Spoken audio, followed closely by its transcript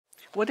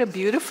What a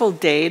beautiful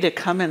day to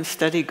come and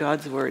study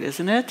God's Word,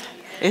 isn't it?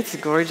 It's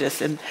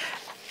gorgeous. And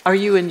are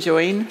you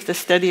enjoying the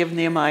study of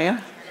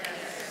Nehemiah?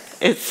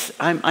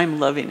 I'm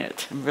loving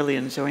it. I'm really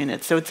enjoying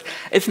it. So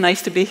it's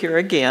nice to be here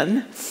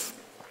again.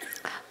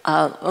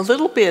 A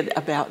little bit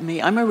about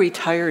me. I'm a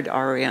retired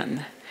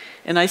RN,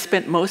 and I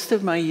spent most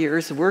of my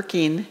years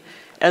working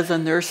as a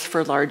nurse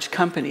for large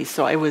companies.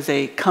 So I was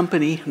a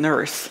company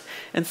nurse.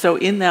 And so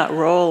in that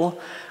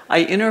role,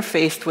 I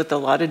interfaced with a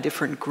lot of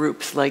different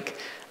groups like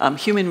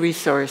human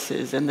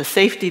resources and the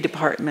safety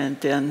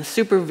department and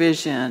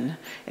supervision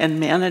and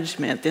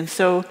management. And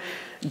so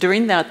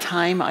during that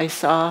time, I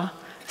saw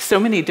so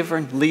many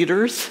different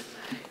leaders,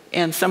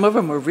 and some of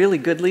them were really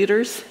good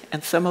leaders,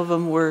 and some of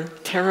them were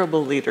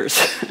terrible leaders.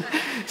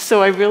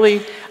 So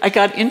I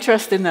got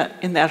interested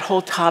in that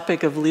whole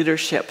topic of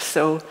leadership.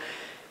 So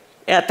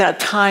at that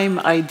time,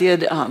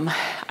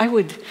 I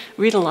would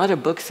read a lot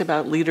of books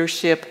about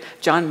leadership.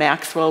 John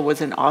Maxwell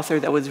was an author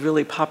that was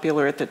really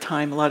popular at the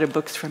time, a lot of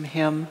books from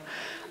him.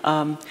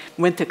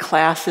 Went to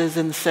classes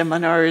and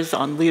seminars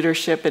on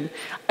leadership, and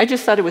I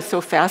just thought it was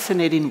so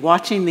fascinating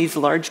watching these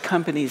large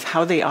companies,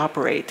 how they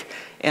operate,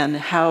 and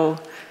how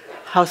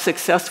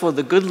successful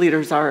the good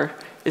leaders are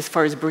as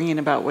far as bringing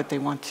about what they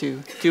want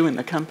to do in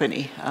the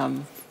company.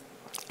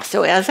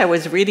 So as I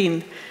was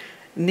reading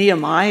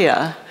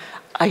Nehemiah,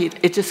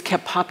 it just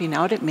kept popping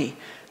out at me.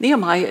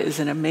 Nehemiah is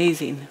an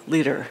amazing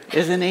leader,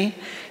 isn't he?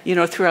 You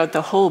know, throughout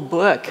the whole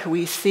book,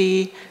 we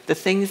see the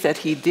things that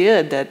he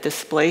did that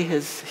display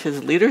his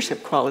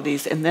leadership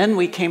qualities. And then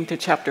we came to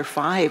chapter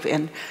 5,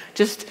 and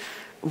just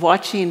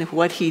watching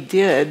what he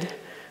did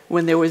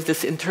when there was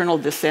this internal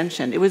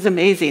dissension. It was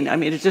amazing. I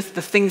mean, the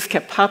things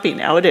kept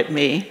popping out at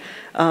me.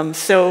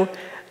 So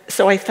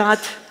I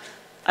thought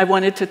I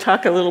wanted to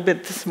talk a little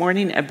bit this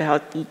morning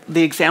about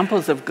the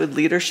examples of good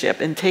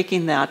leadership and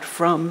taking that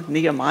from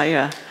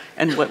Nehemiah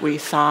and what we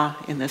saw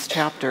in this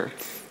chapter.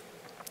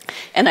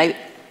 And I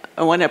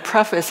want to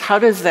preface, how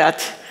does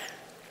that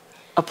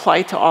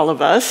apply to all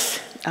of us?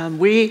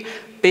 We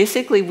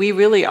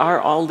really are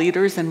all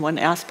leaders in one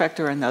aspect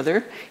or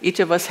another. Each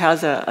of us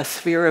has a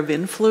sphere of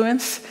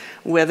influence,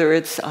 whether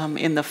it's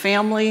in the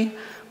family,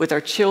 with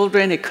our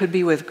children, it could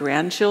be with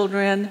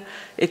grandchildren,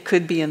 it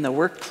could be in the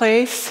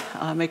workplace,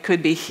 it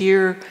could be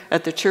here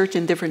at the church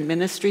in different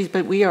ministries,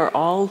 but we are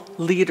all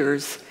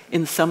leaders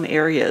in some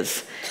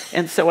areas.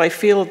 And so I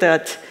feel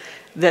that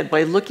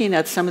by looking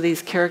at some of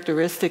these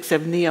characteristics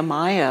of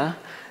Nehemiah,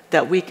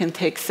 that we can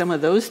take some of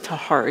those to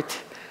heart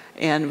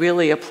and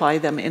really apply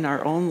them in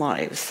our own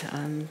lives.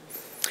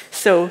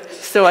 So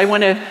I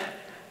want to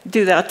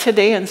do that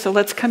today, and so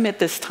let's commit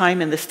this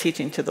time and this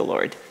teaching to the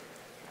Lord.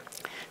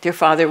 Dear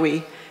Father,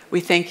 we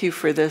thank you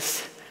for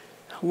this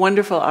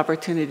wonderful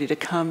opportunity to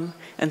come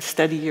and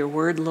study your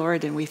word,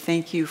 Lord, and we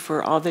thank you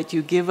for all that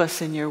you give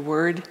us in your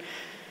word.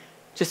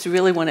 Just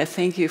really want to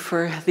thank you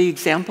for the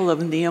example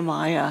of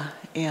Nehemiah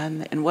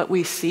and what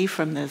we see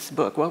from this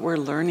book, what we're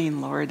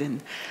learning, Lord.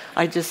 And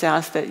I just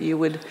ask that you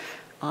would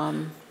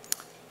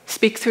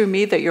speak through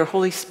me, that your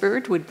Holy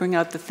Spirit would bring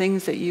out the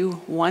things that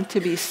you want to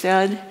be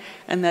said,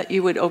 and that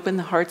you would open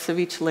the hearts of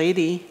each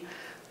lady,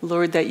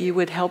 Lord, that you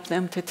would help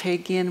them to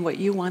take in what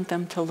you want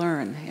them to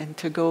learn and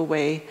to go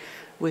away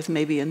with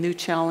maybe a new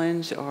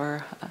challenge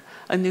or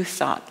a new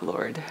thought,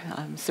 Lord.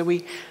 So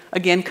we,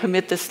 again,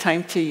 commit this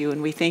time to you,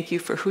 and we thank you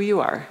for who you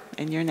are.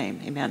 In your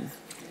name, amen.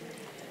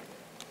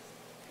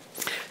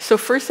 So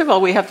first of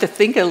all, we have to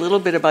think a little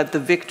bit about the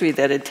victory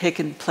that had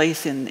taken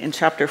place in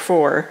chapter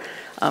 4.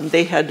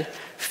 They had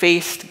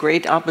faced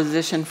great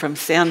opposition from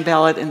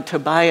Sanballat and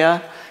Tobiah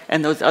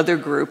and those other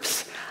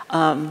groups.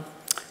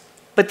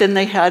 But then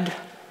they had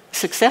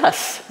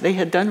success. They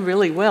had done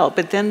really well.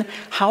 But then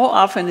how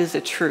often is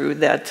it true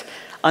that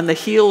on the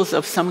heels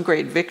of some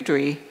great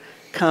victory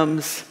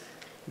comes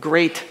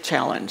great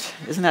challenge?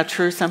 Isn't that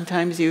true?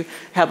 Sometimes you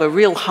have a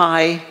real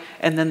high,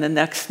 and then the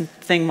next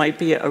thing might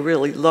be a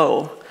really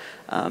low.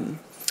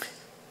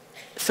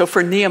 So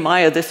for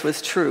Nehemiah, this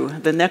was true.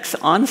 The next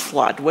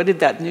onslaught, what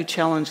did that new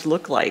challenge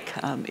look like?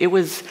 It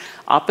was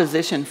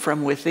opposition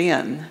from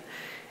within.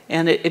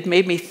 And it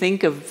made me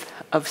think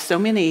of so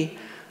many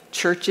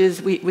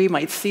churches. We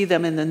might see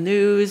them in the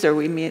news, or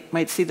we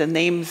might see the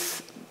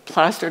names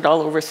plastered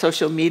all over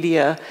social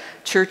media,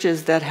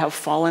 churches that have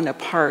fallen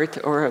apart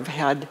or have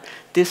had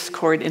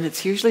discord, and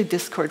it's usually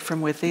discord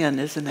from within,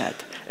 isn't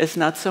it? It's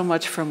not so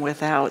much from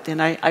without. And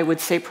I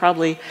would say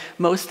probably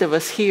most of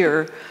us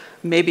here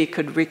maybe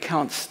could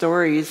recount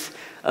stories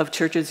of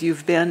churches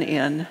you've been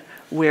in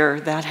where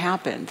that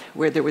happened,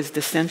 where there was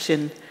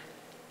dissension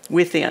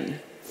within.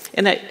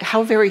 And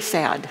how very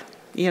sad.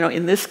 You know,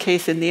 in this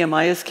case, in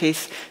Nehemiah's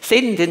case,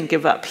 Satan didn't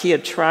give up. He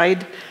had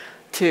tried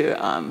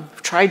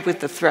with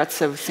the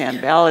threats of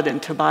Sanballat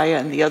and Tobiah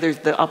and the others,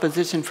 the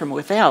opposition from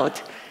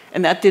without,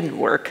 and that didn't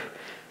work.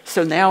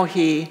 So now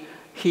he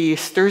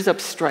stirs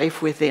up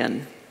strife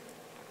within.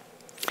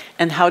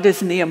 And how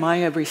does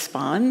Nehemiah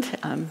respond?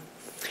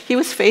 He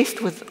was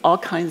faced with all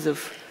kinds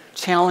of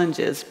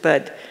challenges,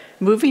 but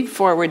moving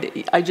forward,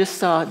 I just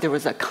saw there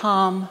was a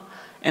calm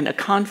and a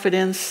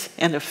confidence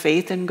and a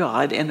faith in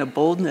God and a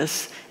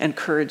boldness and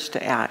courage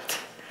to act.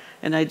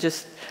 And I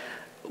just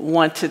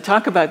want to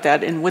talk about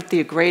that and what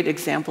the great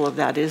example of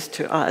that is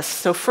to us.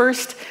 So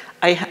first,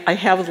 I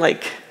have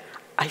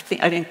I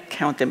think I didn't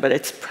count them, but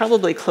it's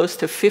probably close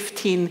to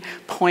 15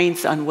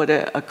 points on what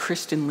a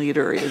Christian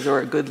leader is, or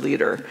a good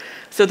leader.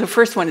 So the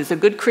first one is a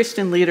good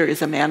Christian leader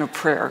is a man of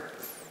prayer.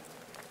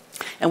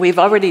 And we've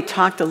already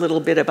talked a little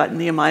bit about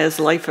Nehemiah's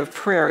life of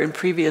prayer in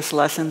previous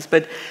lessons,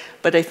 but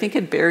I think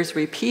it bears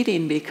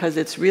repeating because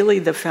it's really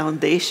the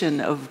foundation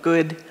of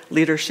good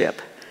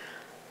leadership.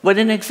 What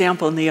an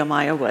example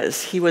Nehemiah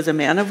was. He was a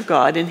man of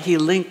God, and he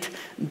linked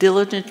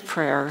diligent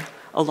prayer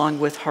along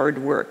with hard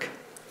work.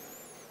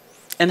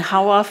 And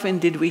how often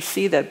did we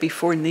see that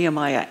before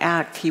Nehemiah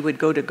act, he would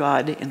go to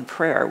God in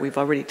prayer? We've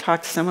already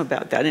talked some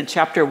about that. In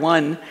chapter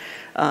 1,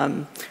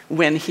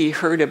 when he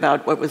heard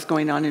about what was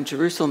going on in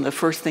Jerusalem, the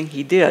first thing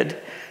he did,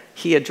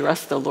 he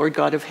addressed the Lord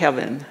God of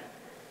heaven.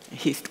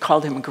 He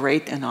called him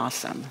great and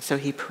awesome, so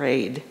he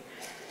prayed.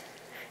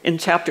 In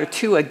chapter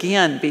 2,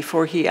 again,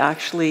 before he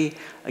actually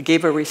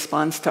gave a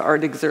response to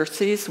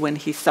Artaxerxes, when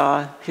he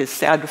saw his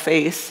sad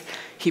face,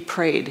 he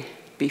prayed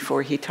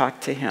before he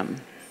talked to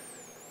him.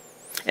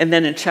 And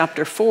then in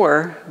chapter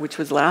 4, which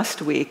was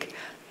last week,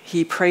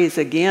 he prays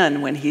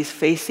again when he's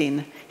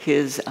facing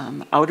his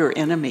outer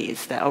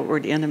enemies, the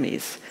outward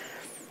enemies.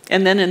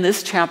 And then in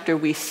this chapter,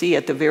 we see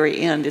at the very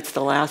end, it's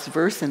the last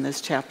verse in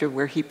this chapter,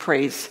 where he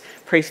prays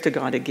to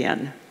God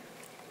again.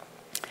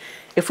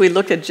 If we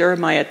look at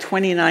Jeremiah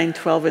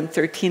 29:12 and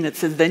 13, it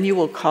says, "Then you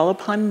will call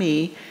upon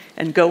me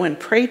and go and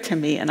pray to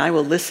me, and I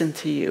will listen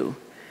to you.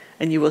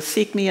 And you will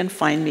seek me and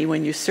find me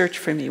when you search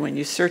for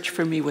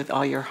me with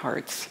all your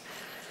hearts."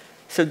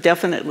 So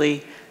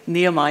definitely,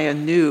 Nehemiah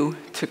knew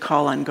to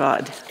call on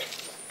God.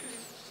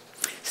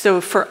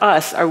 So for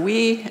us, are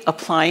we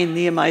applying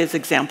Nehemiah's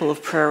example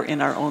of prayer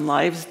in our own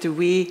lives?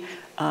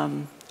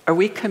 Are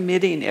we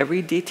committing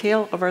every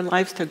detail of our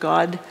lives to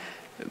God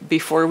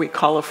before we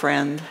call a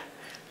friend,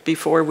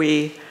 before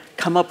we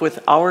come up with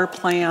our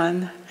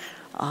plan,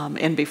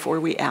 and before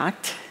we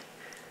act?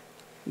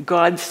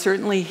 God,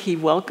 certainly, he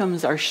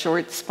welcomes our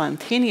short,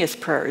 spontaneous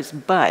prayers,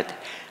 but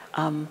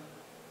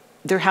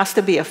there has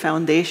to be a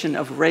foundation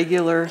of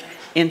regular,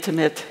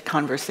 intimate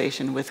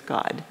conversation with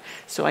God.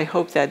 So I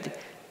hope that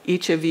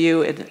each of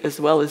you,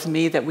 as well as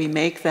me, that we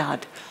make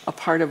that a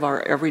part of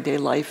our everyday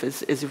life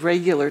is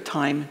regular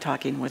time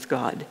talking with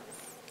God.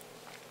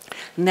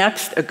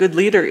 Next, a good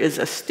leader is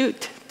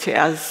astute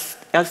as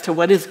to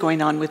what is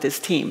going on with his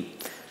team.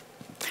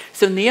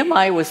 So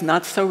Nehemiah was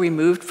not so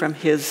removed from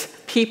his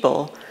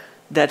people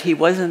that he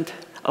wasn't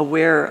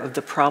aware of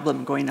the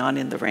problem going on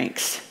in the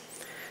ranks.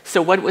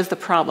 So what was the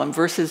problem?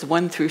 Verses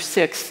 1 through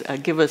 6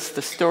 give us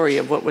the story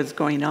of what was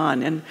going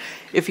on. And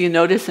if you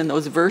notice in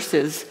those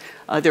verses,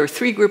 there were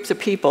 3 groups of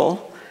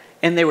people,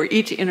 and they were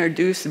each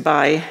introduced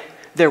by,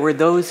 there were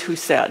those who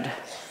said.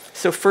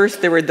 So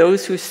first, there were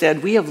those who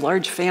said, we have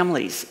large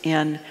families,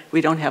 and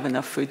we don't have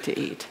enough food to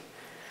eat.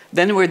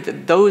 Then there were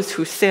those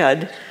who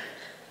said,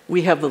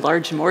 we have the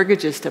large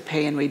mortgages to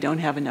pay, and we don't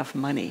have enough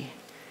money.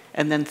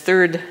 And then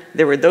third,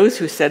 there were those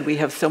who said, we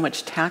have so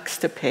much tax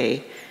to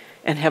pay,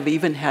 and have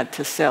even had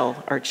to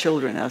sell our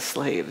children as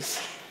slaves.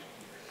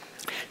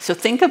 So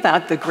think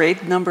about the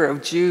great number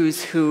of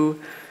Jews who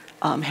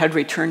had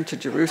returned to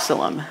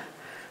Jerusalem.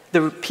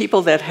 The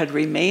people that had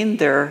remained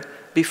there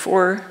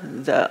before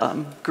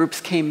the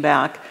groups came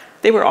back,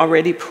 they were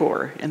already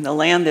poor, and the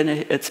land and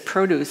its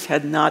produce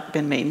had not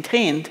been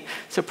maintained,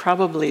 so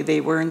probably they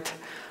weren't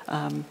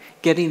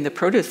getting the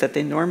produce that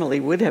they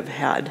normally would have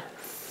had.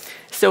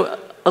 So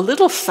a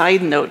little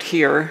side note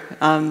here,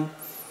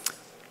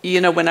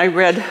 when I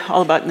read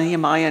all about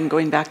Nehemiah and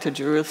going back to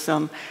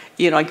Jerusalem,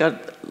 I got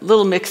a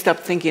little mixed up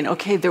thinking,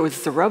 okay, there was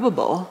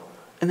Zerubbabel,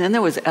 and then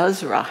there was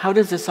Ezra. How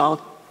does this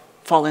all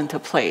fall into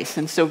place?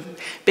 And so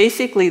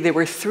basically there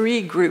were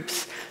 3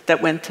 groups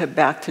that went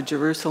back to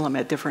Jerusalem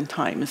at different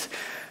times.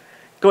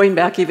 Going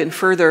back even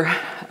further,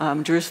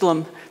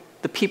 Jerusalem,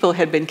 the people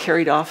had been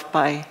carried off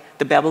by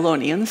the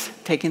Babylonians,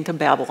 taken to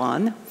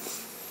Babylon.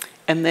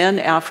 And then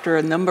after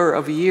a number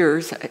of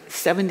years,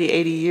 70,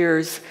 80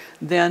 years,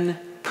 then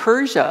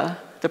Persia,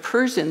 the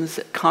Persians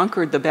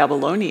conquered the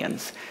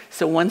Babylonians.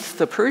 So once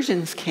the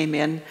Persians came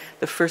in,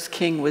 the first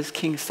king was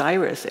King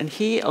Cyrus, and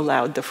he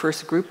allowed the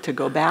first group to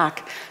go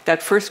back.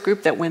 That first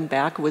group that went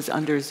back was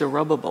under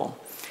Zerubbabel.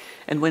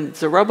 And when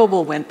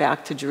Zerubbabel went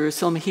back to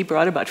Jerusalem, he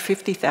brought about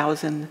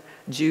 50,000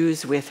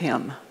 Jews with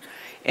him.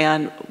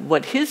 And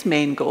what his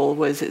main goal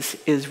was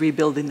is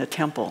rebuilding the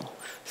temple.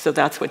 So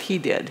that's what he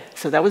did.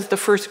 So that was the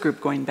first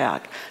group going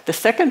back. The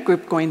second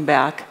group going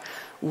back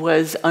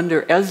was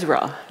under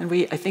Ezra, and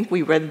I think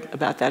we read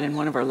about that in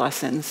one of our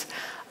lessons.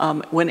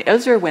 When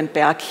Ezra went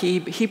back,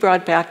 he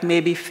brought back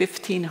maybe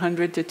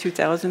 1,500 to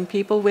 2,000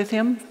 people with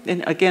him.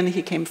 And again,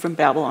 he came from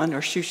Babylon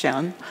or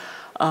Shushan.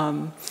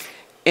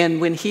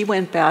 And when he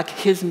went back,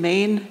 his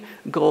main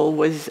goal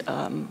was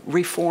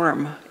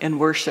reform and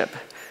worship,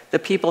 The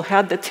people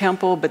had the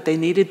temple, but they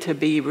needed to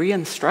be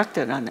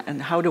re-instructed on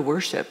how to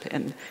worship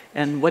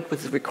and what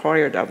was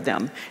required of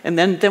them. And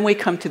then we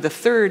come to the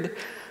third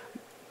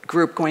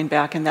group going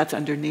back, and that's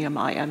under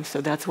Nehemiah. And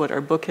so that's what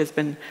our book has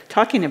been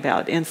talking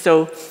about. And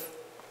so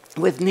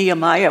with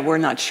Nehemiah, we're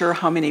not sure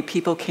how many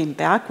people came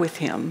back with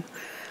him.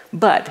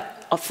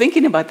 But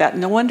thinking about that,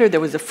 no wonder there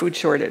was a food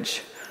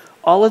shortage.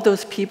 All of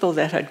those people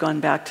that had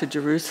gone back to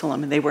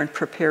Jerusalem, and they weren't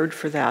prepared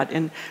for that.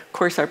 And of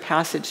course, our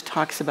passage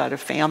talks about a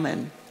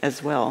famine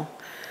as well.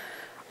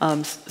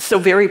 So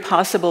very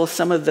possible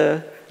some of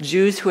the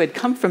Jews who had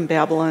come from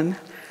Babylon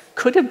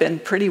could have been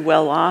pretty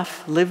well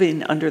off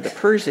living under the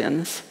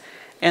Persians,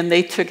 and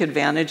they took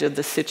advantage of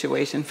the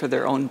situation for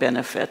their own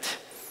benefit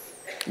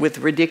with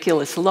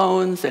ridiculous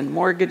loans and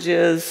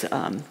mortgages,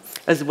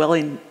 as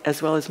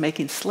well as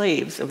making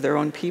slaves of their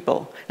own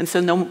people. And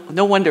so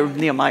no wonder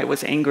Nehemiah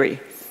was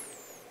angry.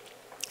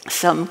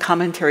 Some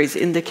commentaries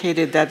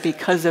indicated that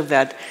because of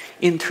that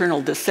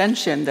internal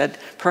dissension, that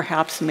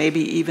perhaps maybe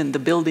even the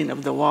building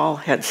of the wall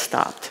had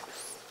stopped.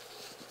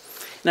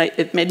 Now,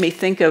 it made me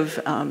think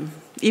of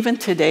even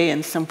today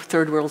in some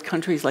third world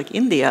countries like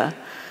India,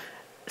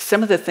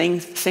 some of the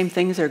same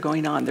things are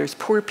going on. There's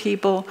poor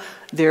people,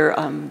 they're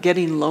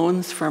getting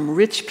loans from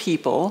rich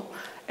people,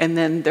 and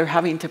then they're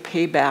having to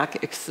pay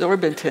back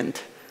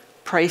exorbitant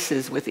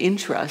prices with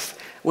interest.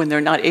 When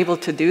they're not able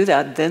to do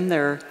that, then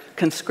they're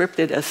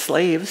conscripted as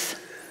slaves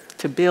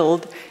to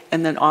build,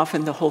 and then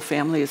often the whole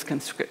family is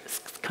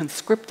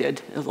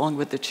conscripted along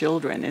with the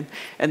children.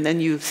 And then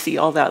you see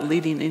all that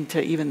leading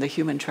into even the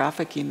human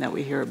trafficking that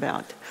we hear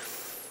about.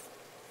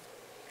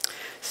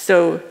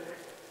 So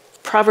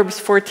Proverbs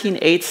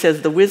 14:8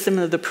 says, "The wisdom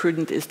of the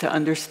prudent is to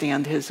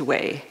understand his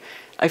way."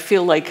 I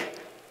feel like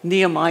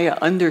Nehemiah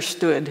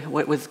understood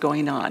what was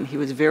going on. He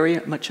was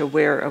very much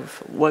aware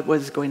of what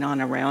was going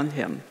on around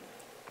him.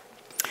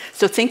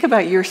 So think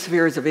about your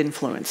spheres of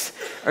influence.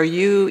 Are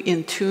you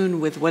in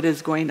tune with what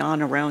is going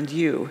on around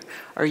you?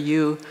 Are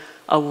you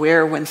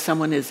aware when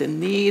someone is in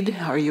need?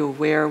 Are you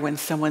aware when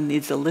someone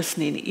needs a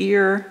listening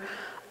ear?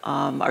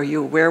 Are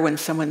you aware when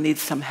someone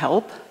needs some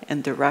help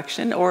and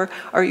direction? Or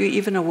are you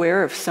even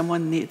aware if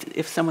someone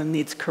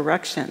needs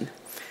correction?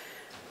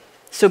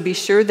 So be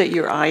sure that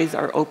your eyes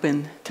are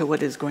open to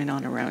what is going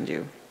on around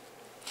you.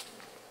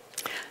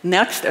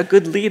 Next, a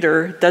good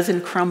leader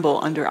doesn't crumble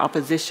under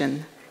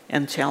opposition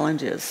and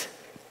challenges.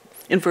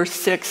 In verse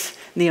 6,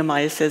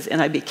 Nehemiah says,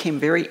 "And I became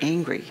very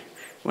angry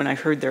when I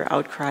heard their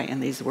outcry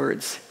and these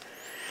words."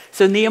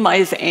 So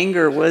Nehemiah's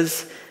anger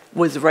was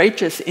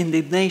righteous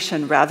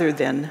indignation rather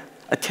than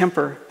a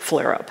temper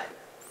flare-up.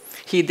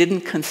 He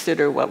didn't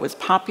consider what was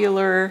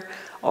popular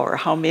or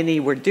how many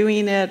were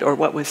doing it or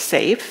what was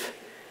safe.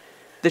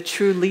 The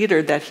true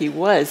leader that he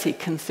was, he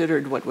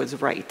considered what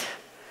was right.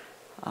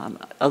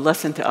 A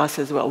lesson to us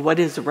as well. What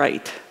is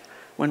right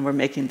when we're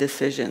making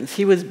decisions?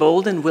 He was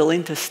bold and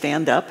willing to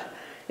stand up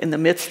in the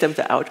midst of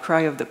the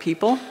outcry of the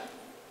people.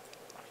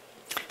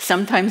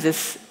 Sometimes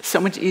it's so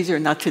much easier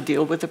not to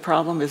deal with the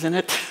problem, isn't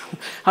it?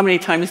 How many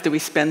times do we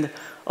spend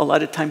a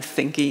lot of time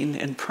thinking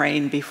and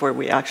praying before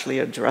we actually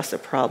address a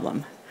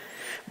problem?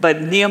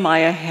 But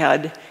Nehemiah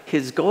had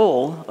his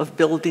goal of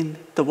building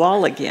the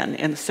wall again.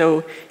 And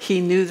so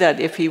he knew that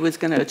if he was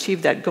going to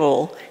achieve that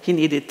goal, he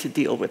needed to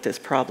deal with this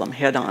problem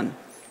head on.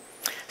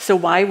 So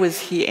why was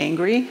he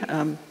angry?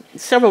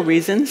 Several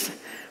reasons.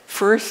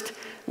 First,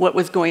 what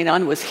was going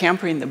on was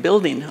hampering the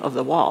building of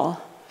the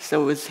wall.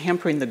 So it was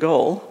hampering the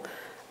goal.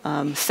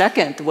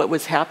 Second, what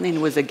was happening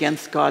was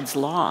against God's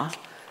law.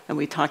 And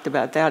we talked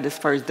about that as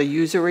far as the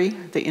usury,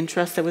 the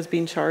interest that was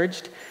being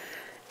charged.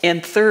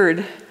 And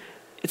third,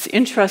 it's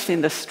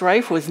interesting, the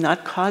strife was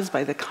not caused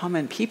by the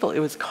common people. It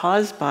was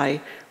caused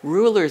by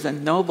rulers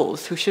and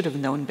nobles who should have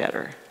known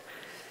better.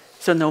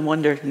 So no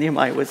wonder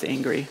Nehemiah was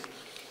angry.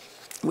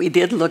 We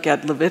did look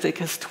at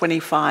Leviticus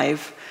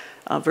 25,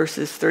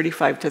 verses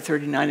 35 to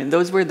 39, and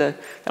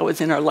that was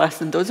in our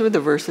lesson. Those were the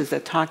verses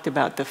that talked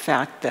about the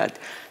fact that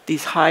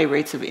these high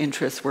rates of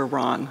interest were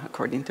wrong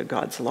according to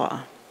God's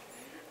law.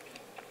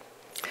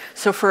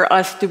 So for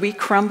us, do we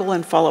crumble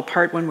and fall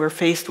apart when we're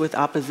faced with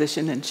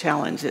opposition and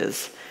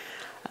challenges?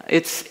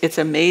 It's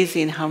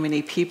amazing how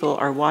many people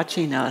are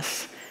watching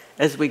us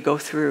as we go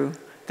through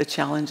the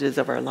challenges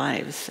of our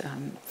lives.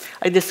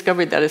 I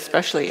discovered that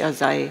especially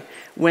as I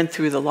went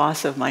through the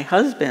loss of my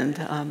husband,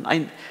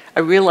 I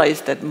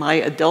realized that my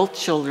adult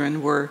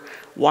children were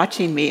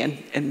watching me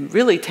and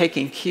really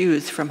taking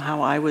cues from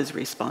how I was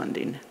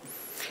responding.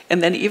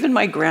 And then even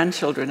my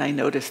grandchildren, I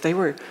noticed, they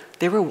were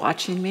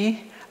watching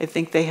me. I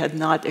think they had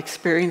not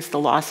experienced the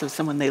loss of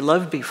someone they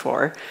loved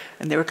before,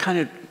 and they were kind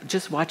of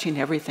just watching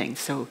everything.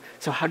 So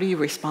how do you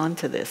respond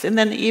to this? And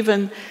then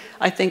even,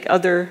 I think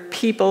other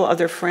people,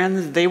 other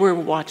friends, they were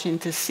watching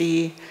to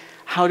see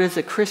how does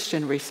a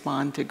Christian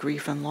respond to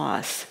grief and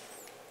loss.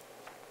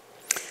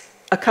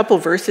 A couple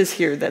verses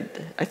here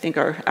that I think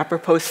are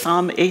apropos.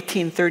 Psalm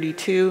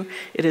 18:32,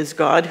 "It is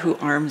God who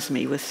arms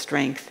me with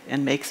strength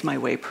and makes my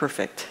way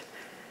perfect."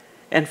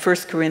 And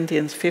 1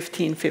 Corinthians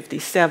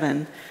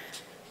 15:57,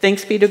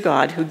 Thanks be to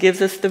God who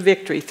gives us the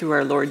victory through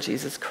our Lord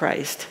Jesus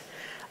Christ.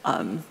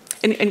 And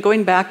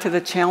going back to the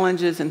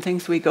challenges and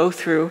things we go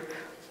through,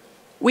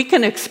 we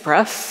can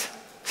express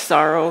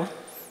sorrow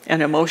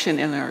and emotion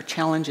in our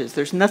challenges.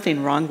 There's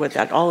nothing wrong with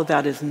that. All of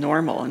that is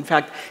normal. In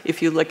fact,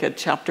 if you look at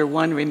chapter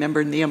 1,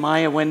 remember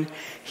Nehemiah, when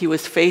he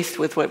was faced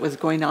with what was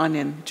going on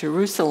in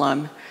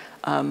Jerusalem,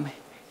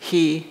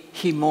 he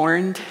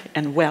mourned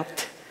and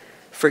wept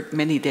for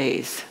many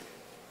days.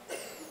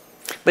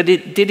 But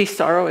did he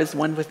sorrow as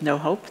one with no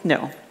hope?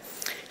 No.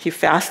 He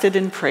fasted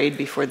and prayed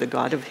before the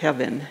God of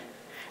heaven.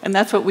 And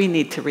that's what we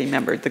need to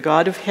remember. The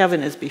God of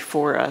heaven is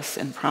before us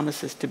and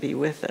promises to be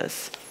with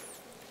us.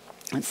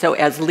 And so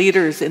as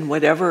leaders in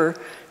whatever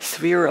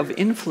sphere of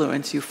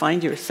influence you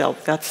find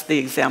yourself, that's the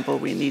example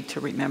we need to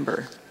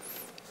remember.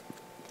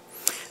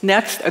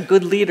 Next, a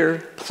good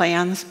leader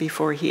plans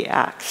before he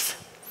acts.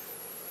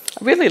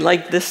 I really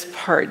like this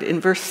part. In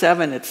verse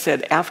 7, it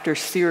said, after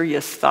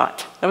serious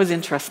thought. That was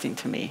interesting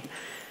to me.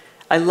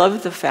 I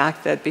love the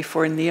fact that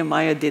before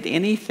Nehemiah did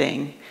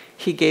anything,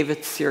 he gave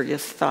it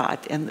serious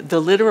thought. And the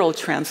literal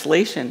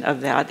translation of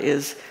that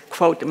is,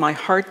 quote, my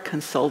heart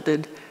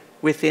consulted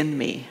within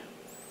me.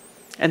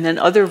 And then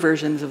other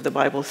versions of the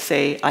Bible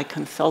say, I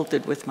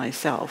consulted with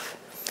myself.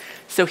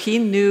 So he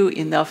knew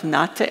enough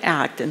not to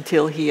act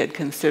until he had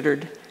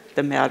considered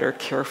the matter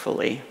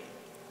carefully.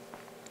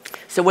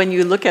 So when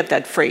you look at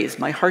that phrase,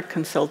 my heart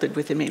consulted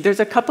within me, there's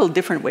a couple of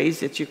different ways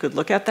that you could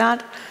look at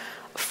that.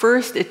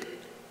 First,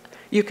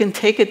 you can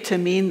take it to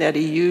mean that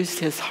he used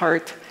his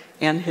heart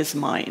and his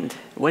mind,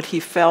 what he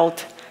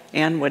felt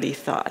and what he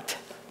thought.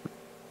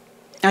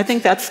 I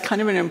think that's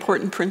kind of an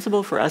important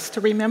principle for us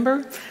to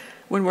remember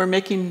when we're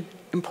making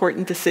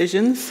important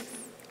decisions.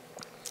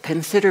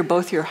 Consider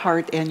both your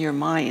heart and your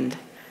mind.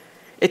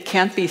 It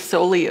can't be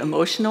solely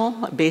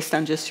emotional, based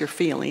on just your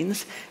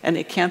feelings, and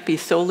it can't be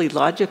solely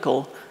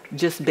logical,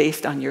 just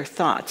based on your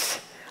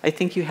thoughts. I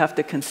think you have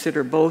to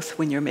consider both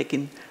when you're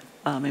making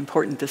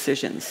important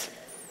decisions.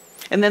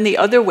 And then the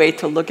other way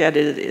to look at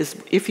it is,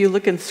 if you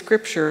look in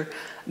Scripture,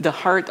 the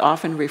heart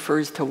often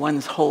refers to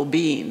one's whole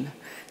being.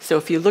 So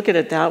if you look at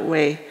it that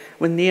way,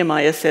 when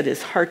Nehemiah said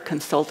his heart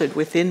consulted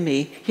within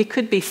me, he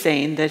could be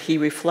saying that he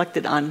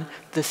reflected on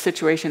the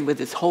situation with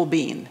his whole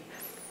being.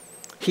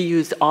 He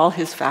used all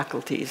his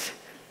faculties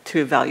to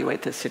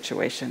evaluate the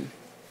situation.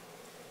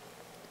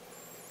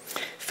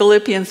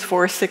 Philippians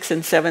 4, 6,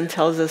 and 7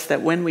 tells us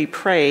that when we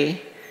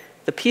pray,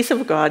 the peace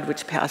of God,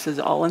 which passes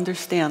all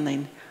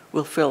understanding,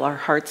 will fill our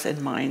hearts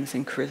and minds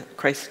in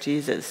Christ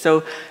Jesus.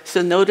 So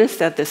notice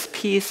that this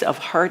peace of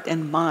heart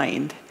and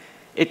mind,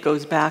 it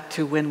goes back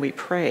to when we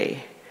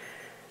pray.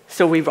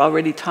 So we've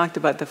already talked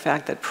about the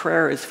fact that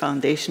prayer is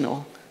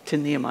foundational to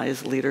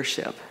Nehemiah's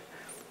leadership.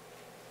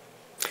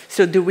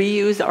 So do we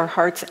use our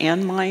hearts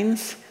and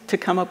minds to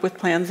come up with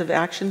plans of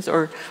actions,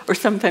 or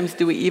sometimes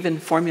do we even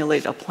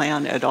formulate a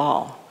plan at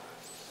all?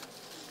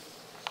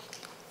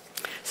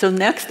 So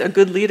next, a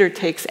good leader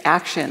takes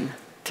action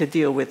to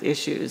deal with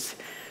issues.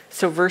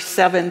 So verse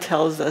 7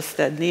 tells us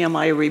that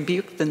Nehemiah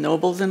rebuked the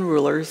nobles and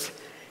rulers.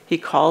 He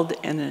called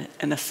an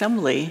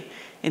assembly,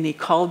 and he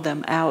called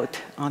them out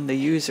on the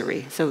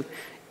usury. So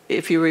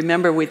if you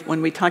remember,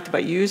 when we talked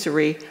about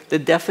usury, the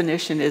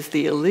definition is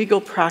the illegal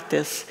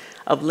practice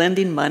of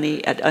lending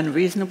money at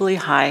unreasonably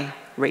high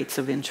rates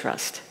of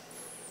interest.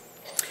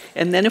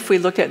 And then if we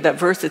look at that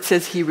verse, it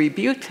says he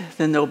rebuked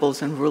the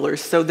nobles and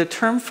rulers. So the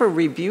term for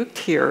rebuked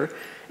here,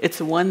 it's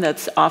one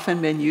that's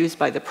often been used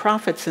by the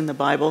prophets in the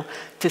Bible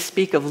to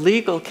speak of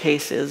legal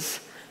cases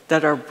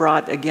that are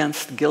brought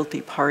against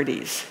guilty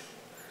parties.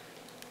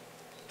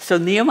 So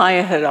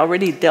Nehemiah had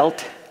already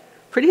dealt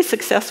pretty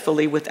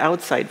successfully with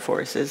outside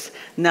forces.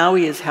 Now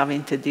he is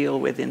having to deal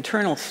with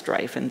internal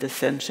strife and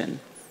dissension.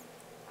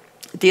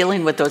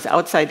 Dealing with those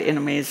outside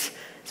enemies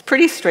is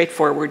pretty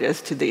straightforward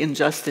as to the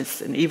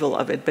injustice and evil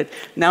of it, but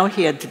now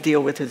he had to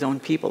deal with his own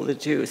people, the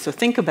Jews. So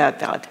think about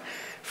that.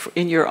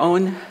 In your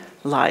own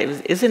lives,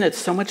 isn't it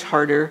so much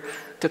harder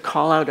to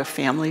call out a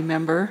family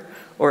member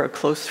or a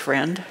close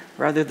friend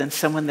rather than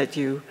someone that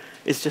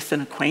is just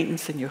an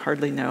acquaintance and you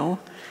hardly know?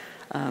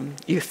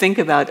 You think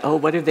about,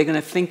 what are they going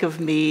to think of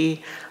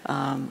me?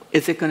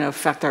 Is it going to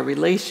affect our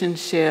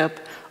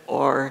relationship?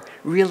 Or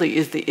really,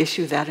 is the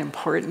issue that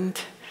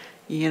important?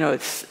 You know,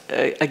 it's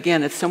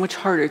so much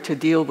harder to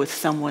deal with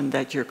someone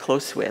that you're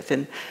close with.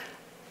 And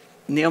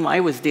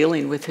Nehemiah was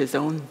dealing with his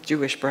own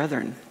Jewish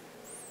brethren.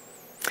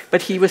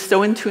 But he was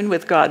so in tune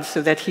with God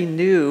so that he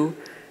knew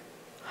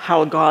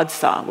how God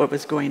saw what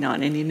was going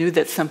on. And he knew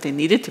that something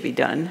needed to be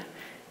done.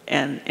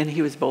 And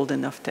he was bold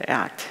enough to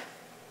act.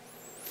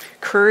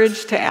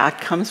 Courage to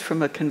act comes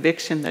from a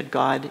conviction that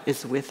God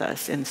is with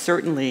us. And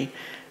certainly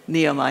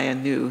Nehemiah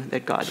knew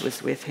that God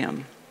was with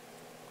him.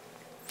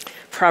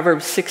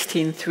 Proverbs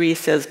 16:3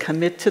 says,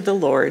 commit to the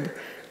Lord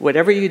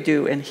whatever you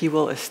do, and he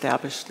will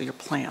establish your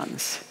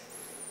plans.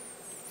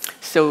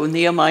 So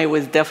Nehemiah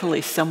was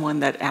definitely someone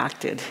that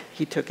acted.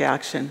 He took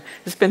action.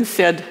 It's been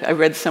said, I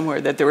read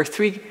somewhere, that there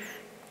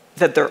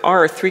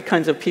are three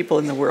kinds of people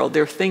in the world.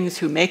 There are things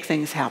who make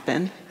things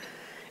happen,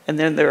 and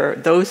then there are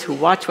those who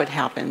watch what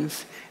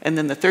happens, And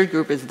then the third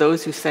group is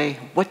those who say,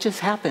 what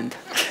just happened?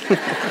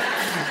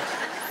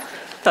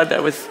 Thought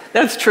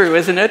that's true,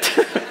 isn't it?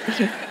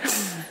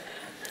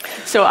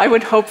 So I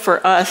would hope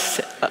for us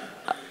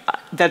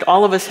that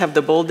all of us have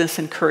the boldness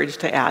and courage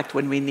to act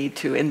when we need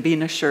to, and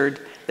being assured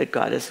that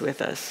God is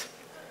with us.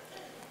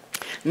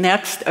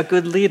 Next, a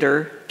good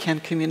leader can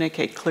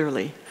communicate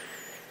clearly.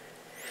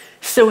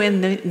 So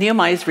in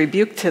Nehemiah's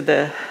rebuke to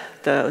the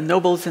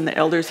nobles and the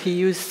elders, he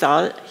used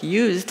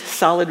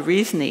solid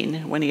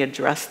reasoning when he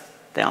addressed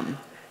them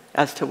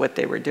as to what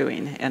they were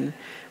doing. And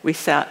we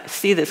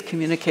see this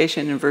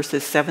communication in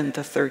verses 7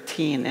 to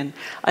 13. And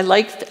I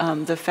liked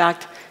the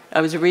fact,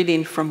 I was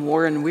reading from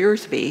Warren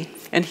Wiersbe,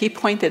 and he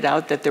pointed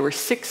out that there were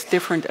 6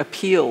 different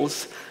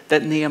appeals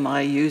that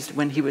Nehemiah used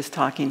when he was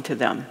talking to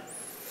them.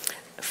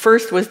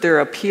 First was their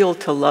appeal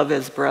to love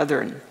as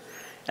brethren.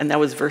 And that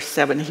was verse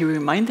 7. He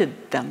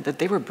reminded them that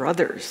they were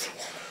brothers.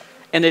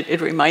 And it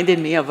reminded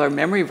me of our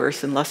memory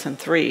verse in lesson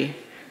 3.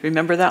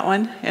 Remember that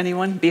one?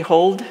 Anyone?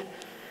 Behold,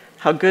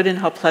 how good and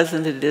how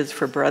pleasant it is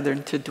for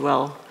brethren to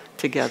dwell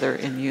together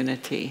in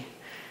unity.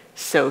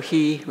 So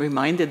he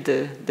reminded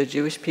the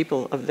Jewish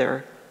people of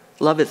their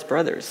love as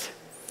brothers.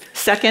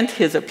 Second,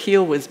 his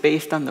appeal was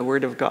based on the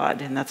word of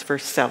God, and that's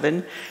verse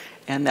 7.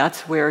 And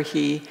that's where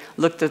he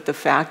looked at the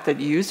fact that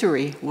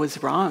usury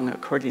was wrong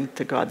according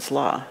to God's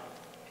law.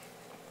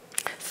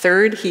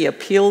 Third, he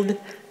appealed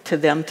to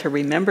them to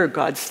remember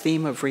God's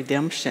theme of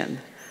redemption.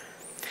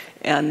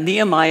 And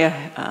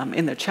Nehemiah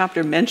in the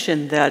chapter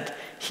mentioned that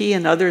he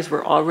and others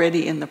were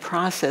already in the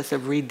process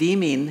of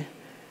redeeming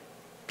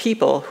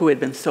people who had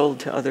been sold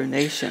to other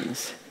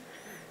nations.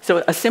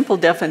 So a simple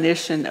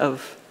definition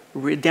of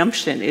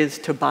redemption is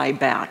to buy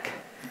back.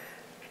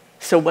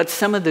 So what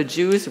some of the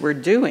Jews were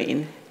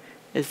doing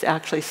is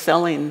actually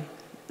selling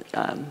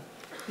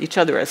each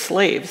other as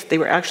slaves. They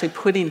were actually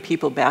putting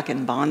people back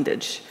in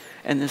bondage,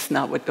 and that's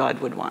not what God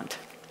would want.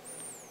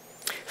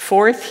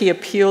 Fourth, he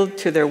appealed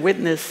to their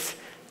witness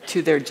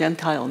to their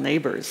Gentile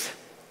neighbors.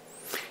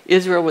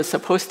 Israel was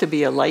supposed to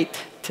be a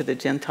light to the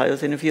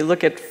Gentiles, and if you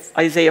look at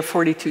Isaiah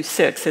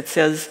 42:6, it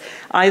says,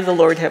 I, the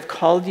Lord, have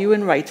called you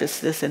in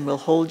righteousness and will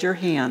hold your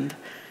hand.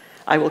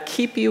 I will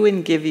keep you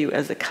and give you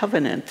as a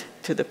covenant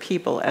to the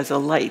people, as a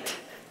light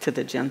to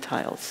the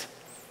Gentiles.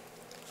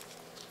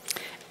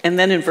 And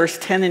then in verse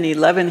 10 and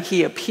 11,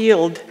 he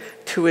appealed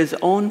to his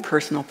own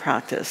personal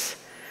practice.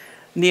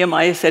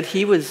 Nehemiah said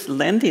he was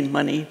lending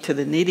money to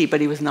the needy, but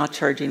he was not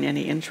charging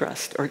any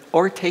interest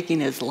or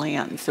taking his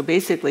land. So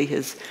basically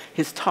his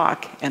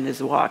talk and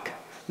his walk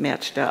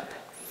matched up.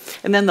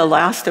 And then the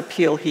last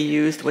appeal he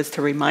used was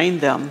to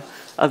remind them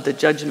of the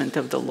judgment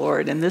of the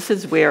Lord. And this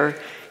is where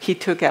he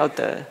shook out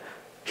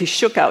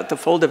the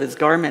fold of his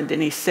garment,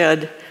 and he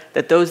said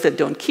that those that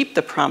don't keep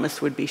the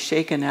promise would be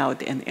shaken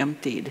out and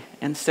emptied.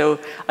 And so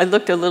I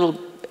looked a little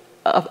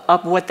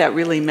up what that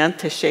really meant,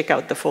 to shake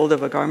out the fold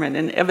of a garment.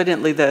 And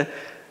evidently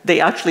they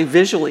actually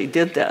visually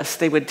did this.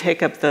 They would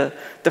take up the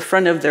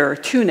front of their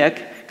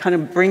tunic, kind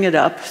of bring it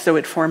up so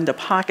it formed a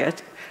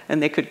pocket,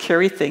 and they could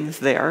carry things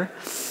there.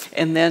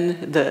 And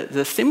then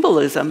the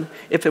symbolism,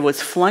 if it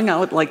was flung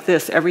out like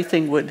this,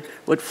 everything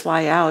would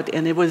fly out.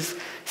 And it was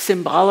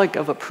symbolic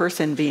of a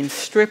person being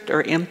stripped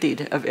or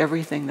emptied of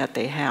everything that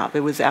they have.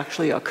 It was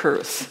actually a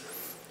curse.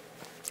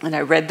 And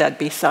I read that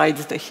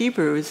besides the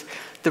Hebrews,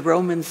 the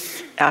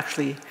Romans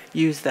actually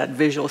used that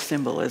visual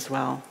symbol as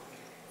well.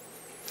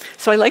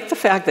 So I like the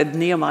fact that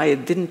Nehemiah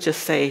didn't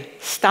just say,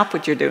 stop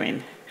what you're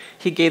doing.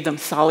 He gave them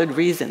solid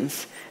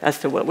reasons as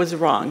to what was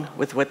wrong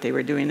with what they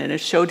were doing, and it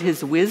showed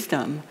his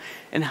wisdom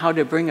in how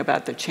to bring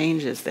about the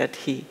changes that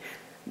he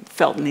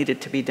felt needed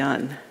to be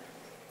done.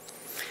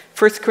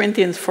 1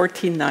 Corinthians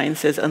 14:9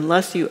 says,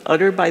 unless you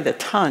utter by the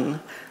tongue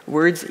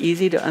words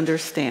easy to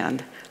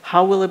understand,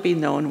 how will it be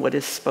known what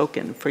is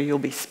spoken? For you'll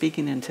be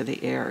speaking into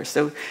the air.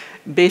 So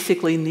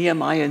basically,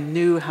 Nehemiah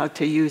knew how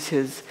to use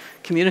his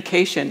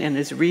communication and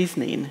his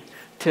reasoning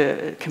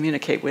to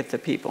communicate with the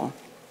people.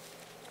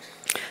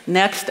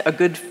 Next, a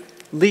good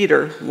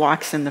leader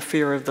walks in the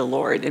fear of the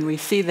Lord. And we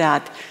see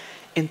that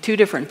in 2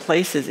 different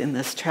places in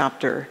this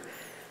chapter.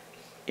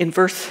 In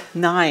verse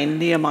 9,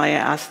 Nehemiah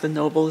asked the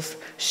nobles,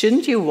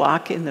 shouldn't you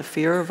walk in the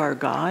fear of our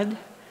God?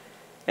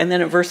 And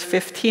then in verse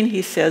 15,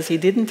 he says he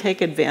didn't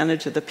take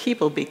advantage of the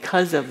people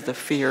because of the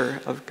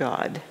fear of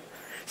God.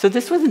 So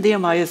this was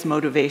Nehemiah's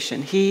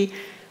motivation. He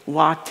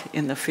walked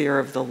in the fear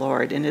of the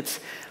Lord, and it's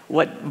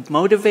what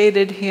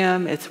motivated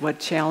him, it's what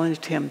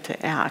challenged him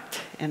to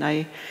act. And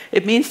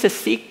it means to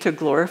seek to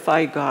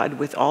glorify God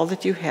with all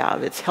that you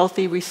have. It's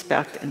healthy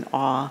respect and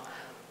awe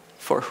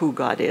for who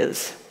God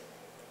is.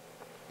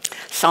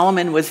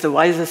 Solomon was the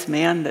wisest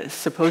man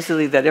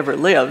that ever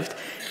lived,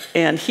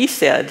 and he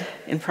said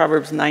in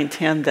Proverbs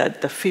 9:10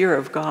 that the fear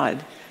of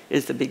God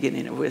is the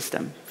beginning of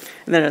wisdom.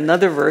 And then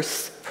another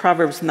verse,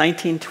 Proverbs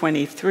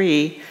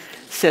 19:23,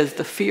 says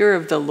the fear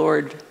of the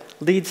Lord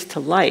leads to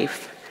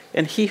life,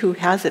 and he who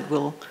has it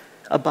will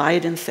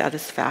abide in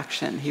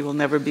satisfaction. He will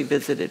never be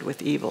visited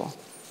with evil.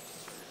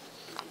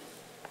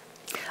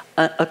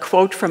 A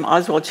quote from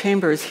Oswald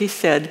Chambers, he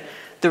said,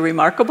 the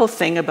remarkable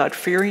thing about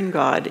fearing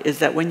God is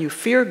that when you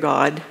fear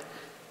God,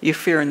 you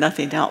fear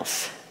nothing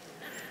else.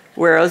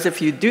 Whereas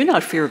if you do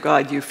not fear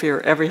God, you fear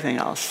everything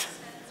else.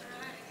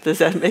 Does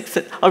that make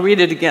sense? I'll read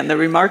it again. The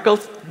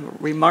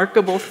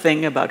remarkable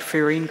thing about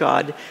fearing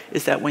God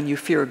is that when you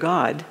fear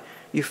God,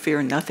 you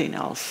fear nothing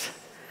else.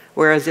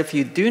 Whereas if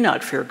you do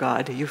not fear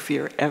God, you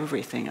fear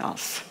everything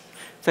else.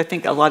 So I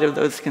think a lot of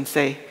those can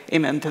say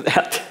amen to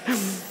that.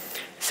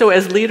 So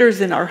as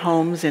leaders in our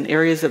homes, in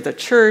areas of the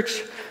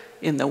church,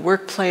 in the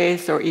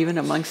workplace, or even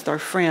amongst our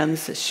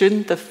friends,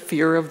 shouldn't the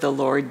fear of the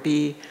Lord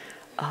be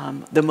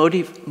the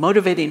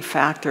motivating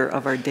factor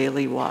of our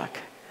daily walk?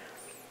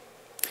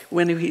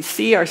 When we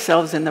see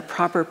ourselves in the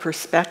proper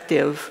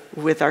perspective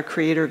with our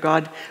Creator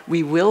God,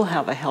 we will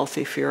have a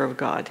healthy fear of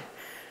God.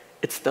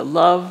 It's the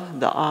love,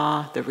 the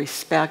awe, the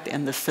respect,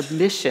 and the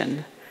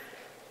submission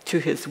to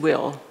His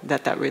will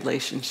that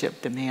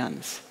relationship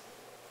demands.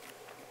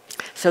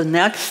 So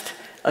next,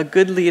 a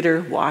good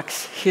leader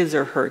walks his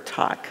or her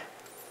talk.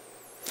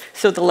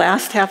 So the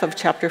last half of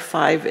chapter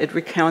 5, it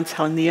recounts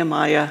how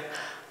Nehemiah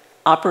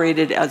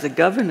operated as a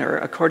governor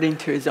according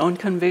to his own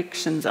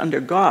convictions under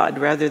God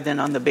rather than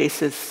on the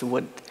basis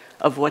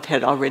of what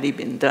had already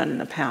been done in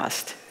the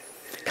past.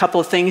 A couple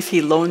of things: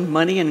 he loaned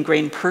money and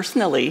grain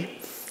personally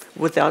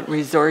without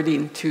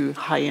resorting to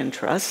high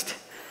interest.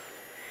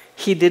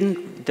 He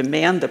didn't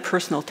demand the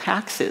personal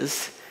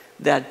taxes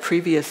that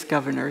previous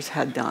governors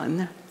had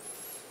done.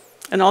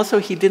 And also,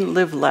 he didn't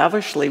live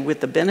lavishly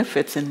with the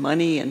benefits in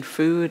money and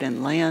food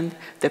and land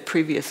that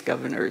previous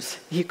governors.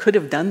 He could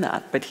have done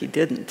that, but he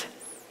didn't.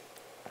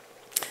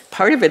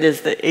 Part of it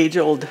is the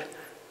age-old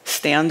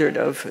standard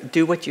of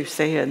do what you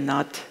say and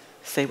not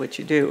say what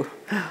you do.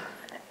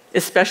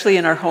 Especially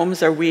in our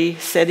homes, are we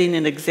setting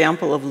an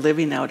example of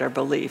living out our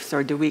beliefs?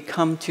 Or do we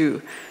come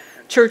to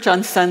church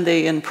on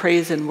Sunday and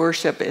praise and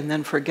worship and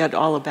then forget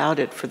all about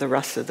it for the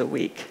rest of the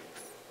week?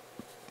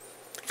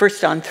 1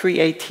 John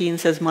 3:18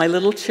 says, "My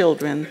little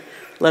children,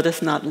 let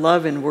us not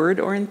love in word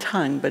or in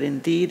tongue, but in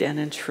deed and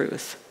in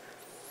truth."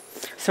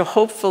 So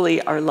hopefully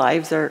our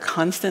lives are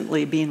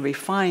constantly being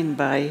refined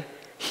by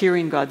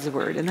hearing God's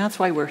word. And that's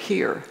why we're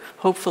here.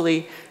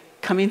 Hopefully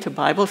coming to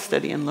Bible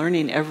study and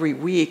learning every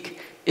week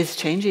is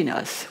changing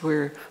us.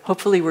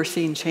 Hopefully we're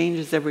seeing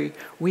changes every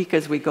week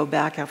as we go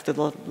back after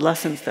the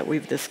lessons that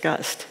we've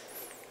discussed.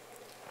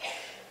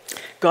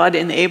 God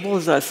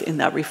enables us in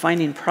that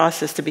refining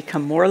process to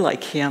become more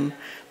like Him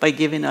by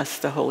giving us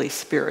the Holy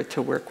Spirit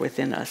to work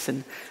within us.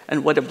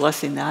 And what a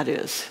blessing that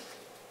is.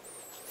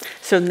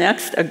 So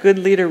next, a good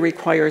leader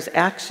requires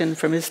action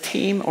from his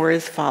team or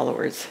his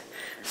followers.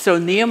 So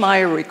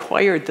Nehemiah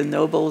required the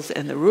nobles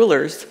and the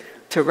rulers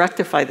to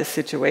rectify the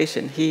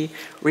situation. He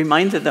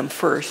reminded them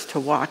first to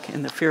walk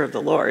in the fear of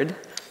the Lord.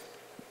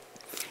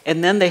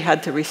 And then they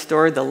had to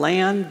restore the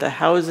land, the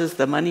houses,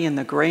 the money, and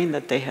the grain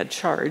that they had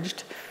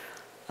charged.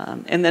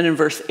 And then in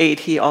verse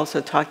 8, he also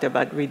talked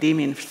about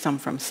redeeming some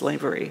from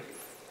slavery.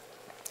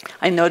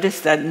 I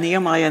noticed that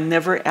Nehemiah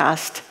never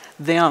asked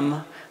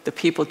them, the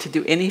people, to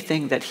do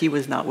anything that he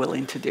was not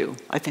willing to do.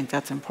 I think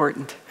that's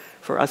important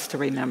for us to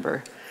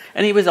remember.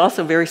 And he was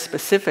also very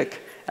specific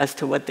as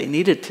to what they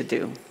needed to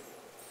do.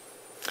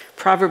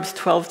 Proverbs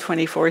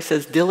 12:24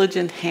 says,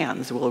 "Diligent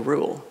hands will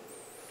rule,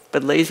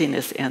 but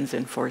laziness ends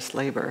in forced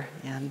labor."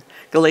 And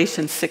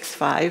Galatians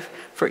 6:5,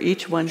 "For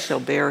each one shall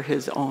bear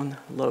his own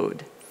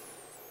load."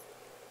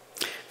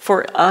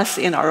 For us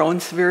in our own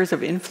spheres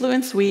of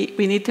influence, we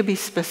need to be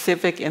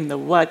specific in the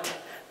what,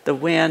 the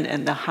when,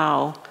 and the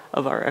how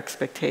of our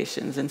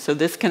expectations. And so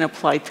this can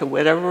apply to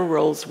whatever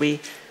roles we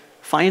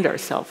find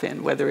ourselves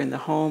in, whether in the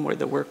home or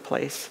the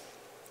workplace.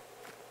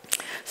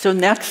 So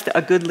next,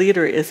 a good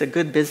leader is a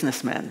good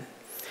businessman.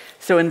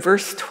 So in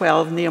verse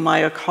 12,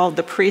 Nehemiah called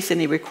the priests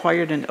and he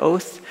required an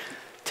oath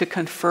to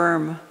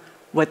confirm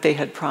what they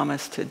had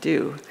promised to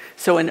do.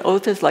 So an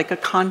oath is like a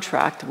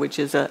contract, which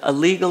is a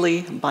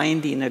legally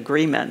binding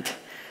agreement.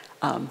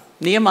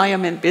 Nehemiah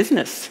meant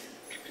business.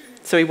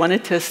 So he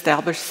wanted to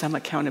establish some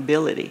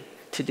accountability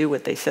to do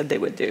what they said they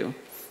would do.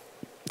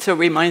 So it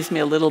reminds me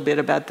a little bit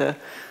about the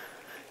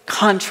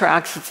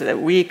contracts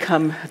that we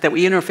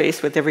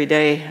interface with every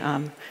day.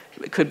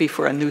 It could be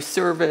for a new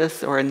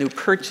service or a new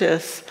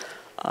purchase.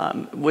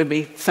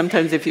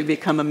 Sometimes if you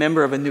become a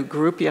member of a new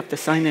group, you have to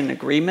sign an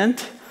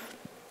agreement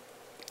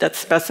that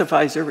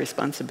specifies your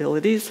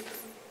responsibilities.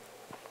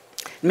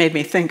 It made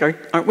me think,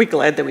 aren't we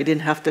glad that we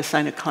didn't have to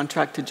sign a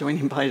contract to join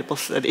in Bible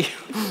study?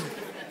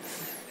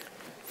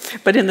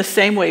 But in the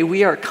same way,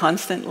 we are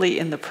constantly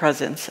in the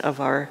presence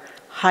of our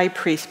high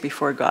priest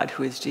before God,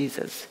 who is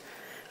Jesus.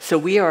 So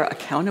we are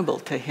accountable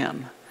to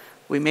him.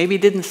 We maybe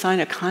didn't sign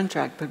a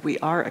contract, but we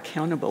are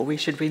accountable. We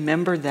should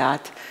remember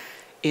that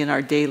in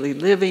our daily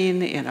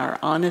living, in our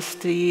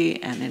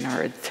honesty, and in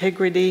our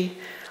integrity.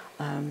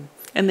 And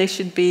there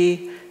should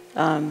be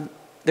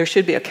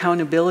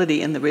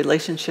accountability in the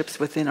relationships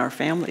within our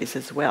families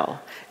as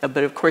well.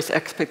 But of course,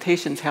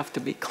 expectations have to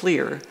be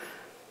clear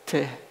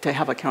to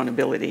have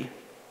accountability.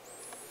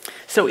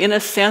 So in a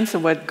sense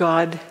of what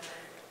God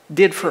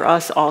did for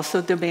us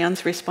also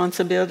demands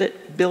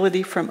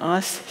responsibility from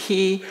us.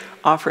 He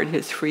offered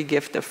his free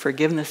gift of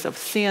forgiveness of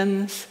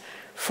sins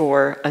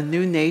for a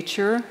new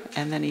nature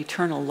and then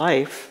eternal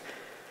life.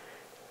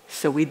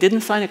 So we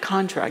didn't sign a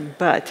contract,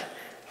 but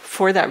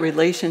for that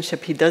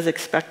relationship, he does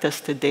expect us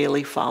to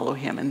daily follow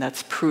him, and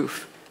that's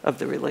proof of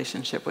the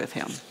relationship with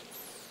him.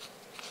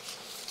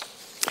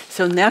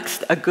 So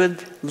next, a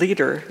good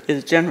leader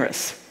is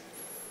generous.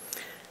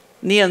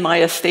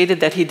 Nehemiah stated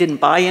that he didn't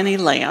buy any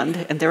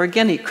land, and there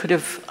again, he could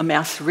have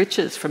amassed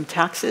riches from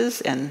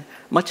taxes and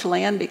much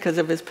land because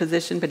of his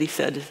position, but he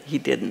said he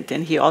didn't.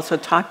 And he also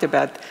talked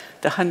about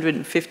the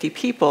 150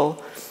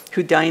 people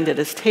who dined at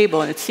his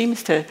table, and it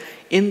seems to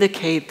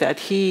indicate that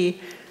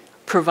he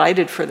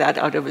provided for that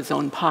out of his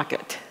own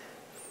pocket.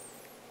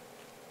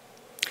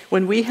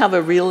 When we have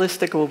a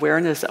realistic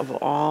awareness of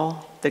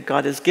all that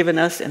God has given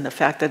us and the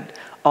fact that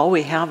all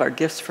we have are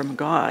gifts from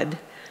God,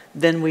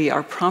 then we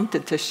are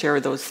prompted to share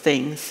those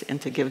things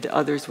and to give to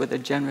others with a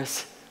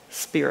generous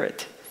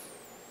spirit.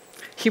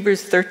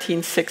 Hebrews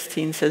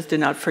 13:16 says, "Do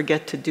not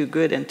forget to do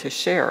good and to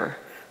share,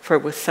 for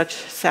with such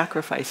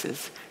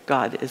sacrifices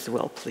God is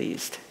well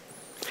pleased."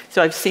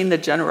 So I've seen the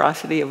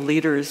generosity of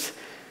leaders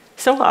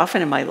so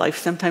often in my life,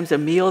 sometimes a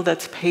meal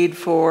that's paid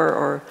for,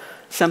 or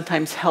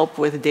sometimes help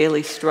with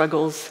daily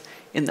struggles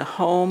in the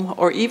home,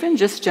 or even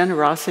just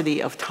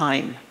generosity of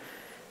time.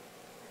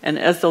 And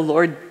as the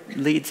Lord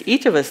leads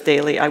each of us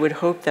daily, I would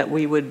hope that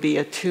we would be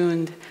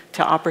attuned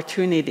to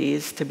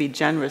opportunities to be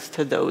generous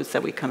to those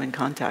that we come in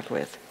contact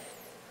with.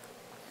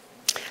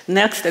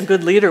 Next, a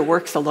good leader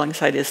works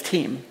alongside his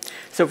team.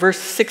 So verse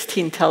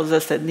 16 tells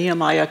us that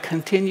Nehemiah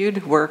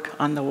continued work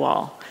on the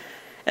wall.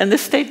 And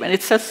this statement,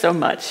 it says so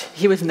much.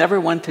 He was never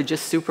one to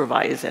just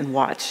supervise and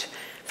watch.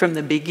 From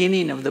the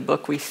beginning of the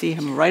book, we see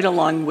him right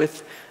along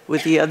with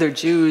the other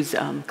Jews,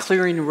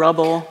 clearing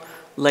rubble,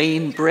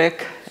 laying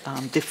brick,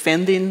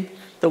 defending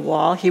the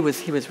wall. He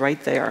was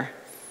right there.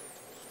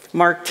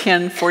 Mark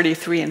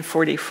 10:43 and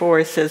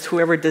 44 says,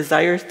 "Whoever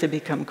desires to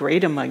become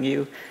great among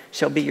you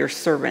shall be your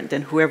servant,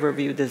 and whoever of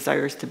you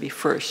desires to be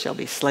first shall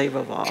be slave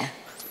of all."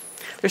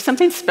 There's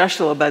something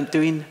special about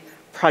doing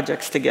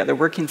projects together,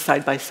 working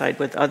side by side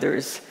with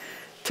others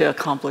to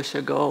accomplish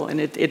a goal.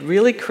 And it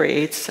really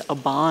creates a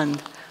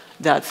bond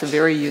that's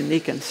very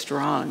unique and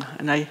strong.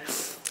 And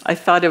I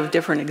thought of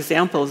different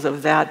examples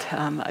of that.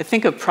 I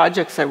think of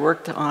projects I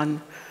worked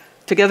on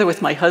together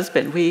with my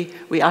husband.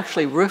 We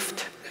actually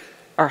roofed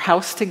our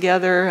house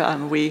together.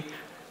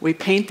 We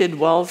painted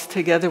walls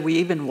together. We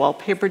even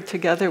wallpapered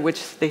together,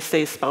 which they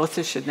say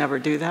spouses should never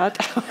do that.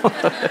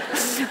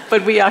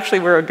 But we actually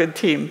were a good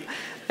team.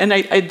 And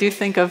I do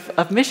think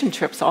of mission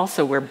trips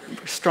also, where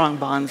strong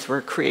bonds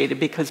were created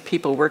because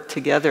people worked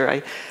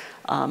together.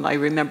 I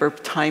remember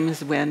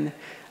times when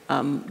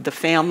the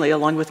family,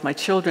 along with my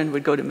children,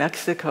 would go to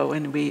Mexico,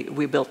 and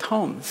we built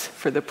homes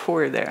for the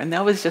poor there. And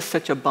that was just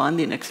such a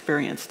bonding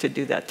experience to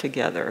do that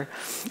together.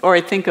 Or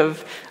I think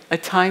of a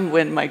time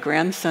when my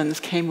grandsons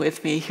came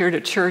with me here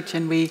to church,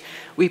 and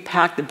we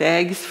packed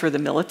bags for the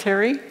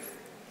military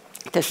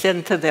to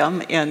send to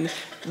them. And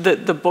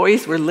the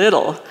boys were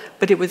little,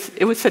 but it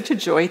was such a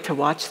joy to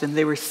watch them.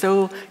 They were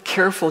so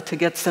careful to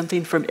get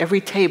something from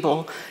every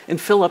table and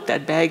fill up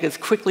that bag as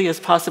quickly as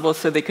possible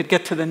so they could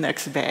get to the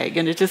next bag.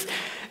 And it just,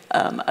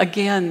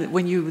 again,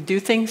 when you do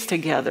things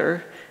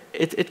together,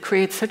 it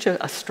creates such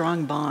a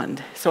strong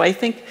bond. So I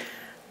think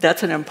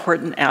that's an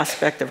important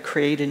aspect of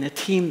creating a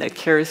team that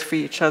cares for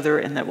each other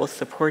and that will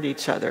support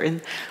each other.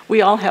 And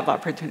we all have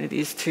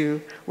opportunities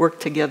to work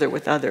together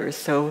with others.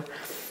 So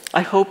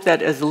I hope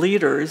that as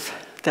leaders,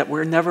 that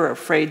we're never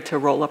afraid to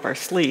roll up our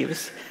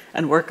sleeves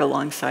and work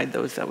alongside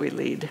those that we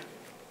lead.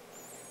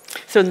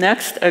 So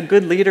next, a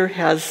good leader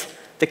has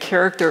the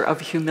character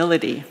of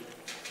humility.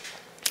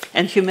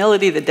 And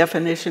humility, the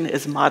definition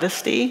is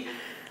modesty,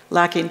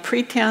 lacking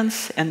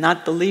pretense, and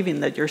not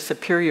believing that you're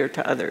superior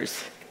to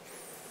others.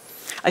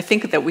 I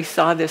think that we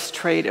saw this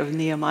trait of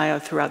Nehemiah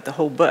throughout the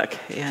whole book,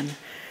 and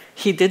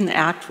he didn't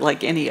act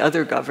like any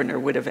other governor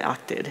would have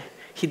acted.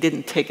 He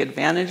didn't take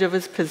advantage of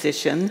his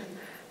position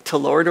to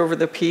lord over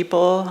the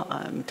people,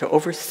 to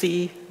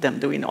oversee them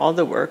doing all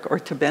the work, or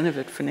to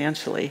benefit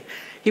financially.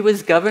 He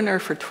was governor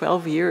for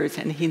 12 years,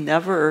 and he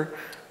never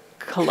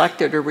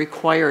collected or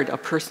required a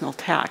personal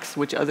tax,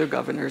 which other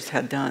governors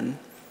had done.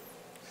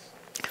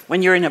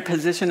 When you're in a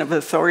position of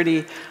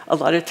authority, a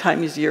lot of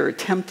times you're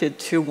tempted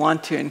to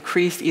want to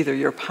increase either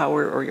your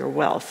power or your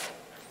wealth.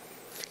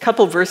 A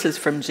couple verses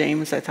from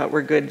James I thought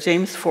were good.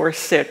 James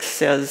 4:6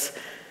 says,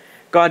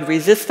 "God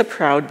resists the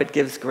proud but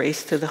gives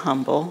grace to the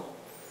humble."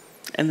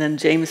 And then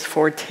James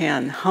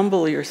 4:10,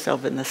 "Humble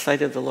yourself in the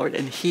sight of the Lord,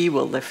 and he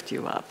will lift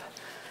you up."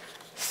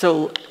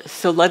 So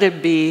let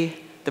it be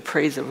the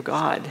praise of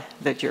God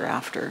that you're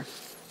after.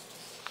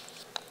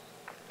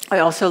 I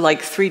also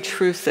like 3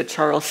 truths that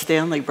Charles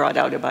Stanley brought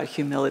out about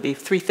humility.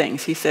 3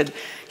 things. He said,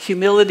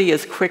 humility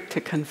is quick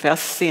to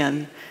confess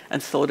sin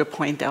and slow to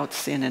point out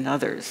sin in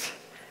others.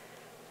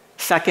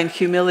 Second,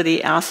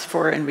 humility asks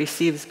for and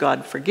receives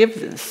God's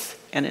forgiveness,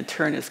 and in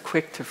turn is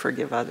quick to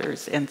forgive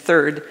others. And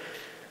third,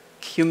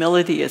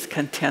 Humility is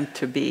content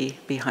to be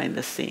behind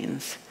the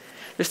scenes.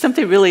 There's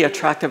something really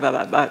attractive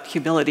about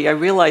humility. I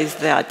realized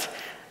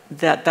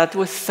that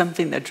was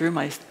something that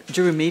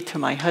drew me to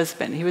my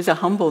husband. He was a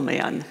humble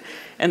man.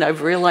 And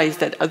I've realized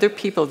that other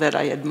people that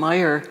I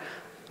admire,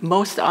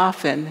 most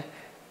often,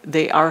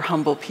 they are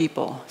humble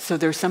people. So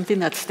there's something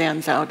that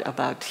stands out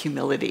about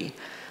humility.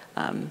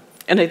 And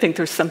I think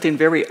there's something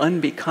very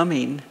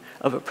unbecoming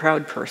of a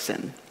proud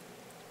person.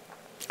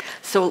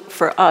 So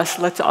for us,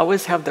 let's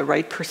always have the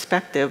right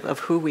perspective of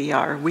who we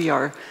are. We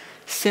are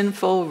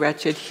sinful,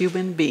 wretched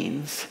human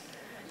beings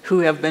who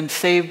have been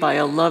saved by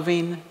a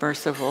loving,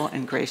 merciful,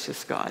 and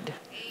gracious God.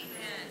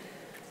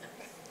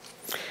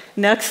 Amen.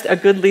 Next, a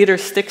good leader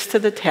sticks to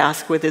the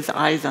task with his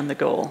eyes on the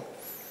goal.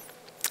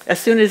 As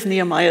soon as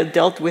Nehemiah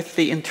dealt with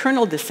the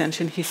internal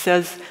dissension, he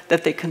says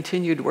that they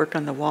continued work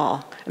on the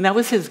wall. And that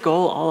was his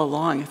goal all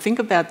along. Think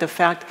about the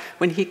fact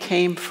when he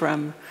came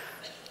from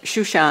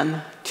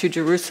Shushan to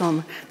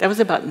Jerusalem, that was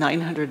about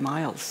 900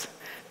 miles.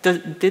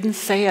 Didn't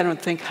say, I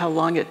don't think, how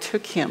long it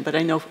took him, but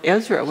I know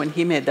Ezra, when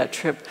he made that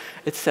trip,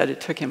 it said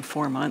it took him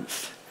 4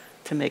 months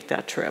to make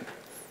that trip.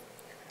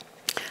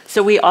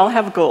 So we all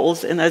have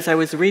goals, and as I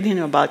was reading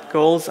about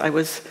goals, I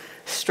was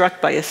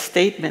struck by a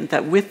statement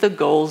that with the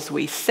goals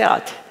we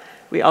set,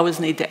 we always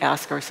need to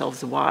ask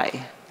ourselves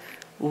why.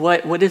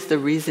 What is the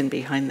reason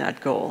behind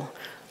that goal?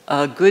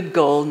 A good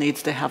goal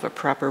needs to have a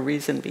proper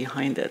reason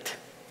behind it.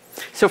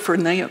 So for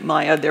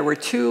Nehemiah, there were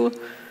two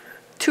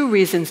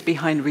reasons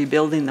behind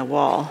rebuilding the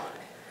wall.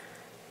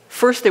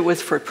 First, it was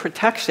for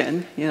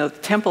protection. The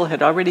temple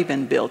had already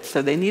been built,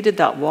 so they needed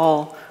that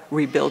wall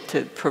rebuilt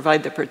to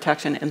provide the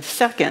protection. And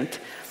second,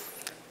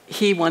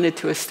 he wanted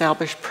to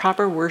establish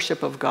proper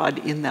worship of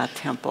God in that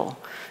temple.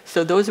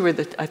 So those were,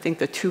 I think,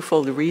 the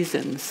twofold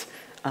reasons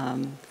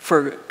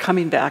for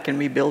coming back and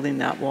rebuilding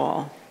that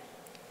wall.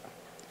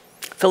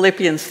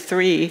 Philippians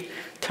 3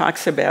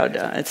 talks about,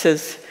 it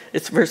says,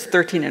 it's verse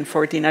 13 and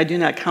 14, I do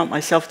not count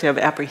myself to have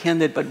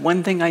apprehended, but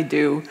one thing I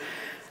do,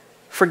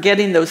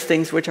 forgetting those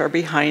things which are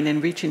behind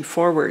and reaching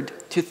forward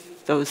to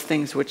those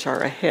things which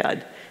are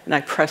ahead. And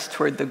I press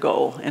toward the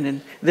goal. And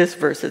in this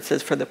verse it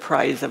says, for the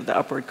prize of the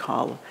upward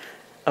call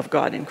of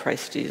God in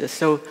Christ Jesus.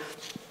 So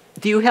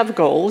do you have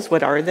goals?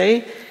 What are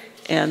they?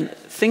 And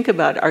think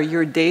about, are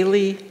your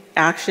daily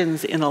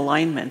actions in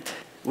alignment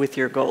with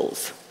your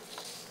goals?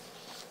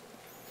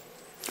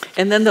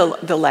 And then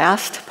the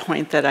last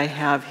point that I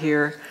have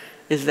here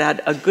is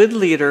that a good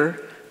leader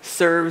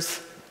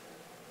serves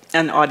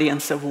an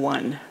audience of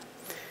one.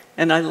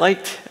 And I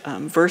liked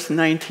verse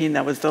 19,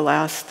 that was the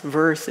last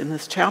verse in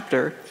this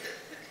chapter.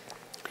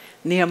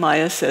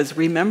 Nehemiah says,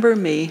 remember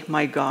me,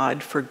 my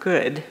God, for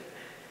good,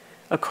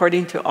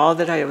 according to all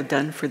that I have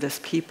done for this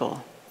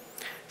people.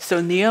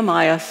 So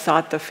Nehemiah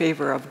sought the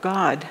favor of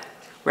God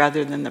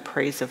rather than the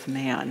praise of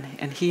man.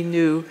 And he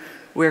knew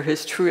where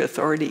his true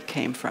authority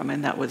came from,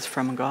 and that was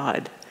from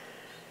God.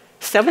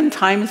 7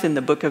 times in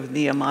the book of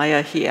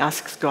Nehemiah, he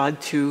asks God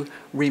to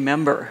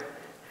remember.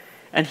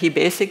 And he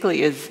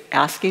basically is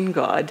asking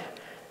God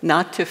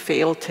not to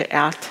fail to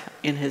act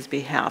in his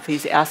behalf.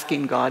 He's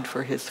asking God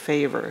for his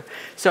favor.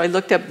 So I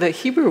looked up, the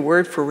Hebrew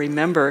word for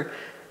remember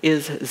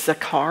is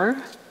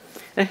zakar.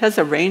 It has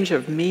a range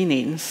of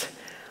meanings,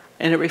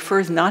 and it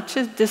refers not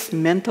to just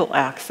mental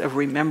acts of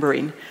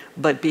remembering,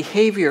 but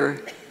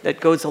behavior that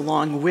goes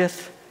along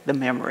with the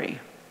memory.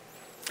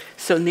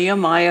 So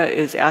Nehemiah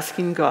is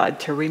asking God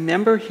to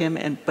remember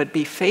him, but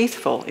be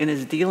faithful in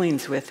his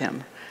dealings with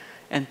him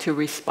and to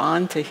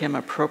respond to him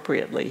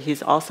appropriately.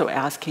 He's also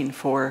asking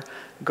for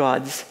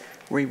God's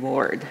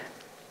reward.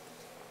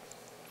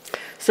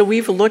 So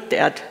we've looked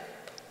at,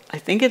 I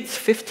think it's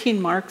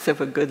 15 marks of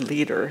a good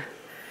leader.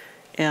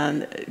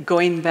 And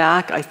going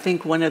back, I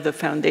think one of the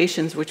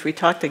foundations, which we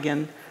talked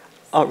again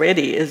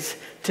already, is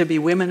to be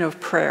women of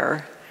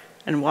prayer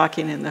and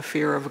walking in the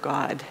fear of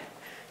God.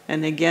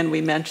 And again,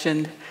 we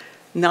mentioned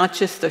not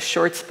just the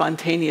short,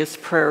 spontaneous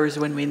prayers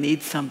when we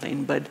need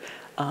something, but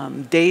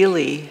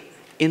daily,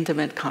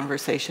 intimate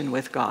conversation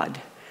with God.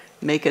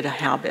 Make it a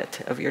habit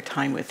of your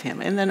time with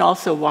him. And then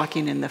also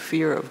walking in the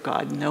fear of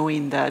God,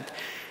 knowing that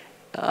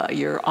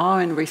your awe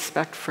and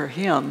respect for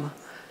him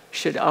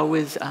should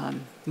always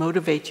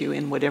motivate you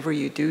in whatever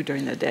you do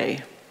during the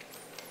day.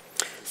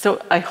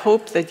 So I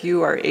hope that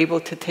you are able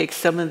to take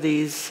some of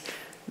these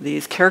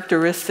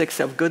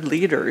characteristics of good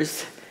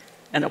leaders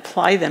and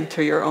apply them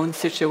to your own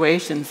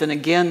situations. And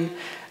again,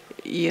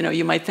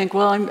 you might think,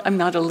 well, I'm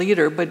not a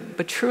leader,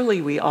 but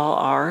truly we all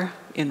are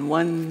in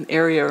one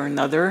area or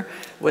another,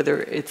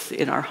 whether it's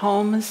in our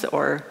homes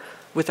or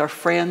with our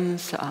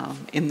friends,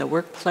 in the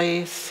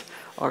workplace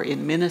or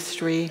in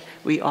ministry.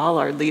 We all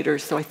are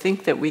leaders. So I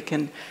think that we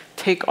can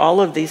take all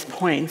of these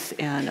points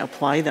and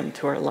apply them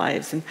to our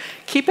lives. And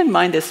keep in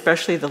mind,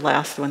 especially the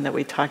last one that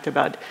we talked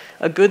about,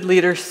 a good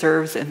leader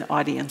serves an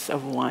audience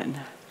of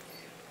one.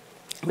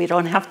 We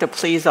don't have to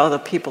please all the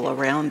people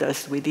around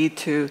us. We need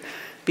to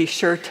be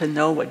sure to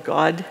know what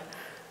God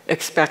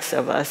expects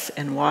of us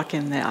and walk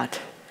in that.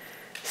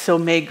 So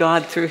may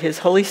God, through his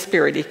Holy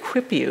Spirit,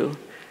 equip you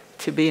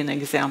to be an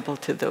example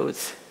to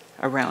those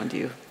around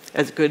you.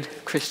 as good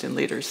Christian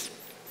leaders.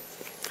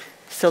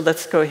 So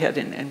let's go ahead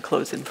and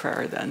close in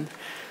prayer then.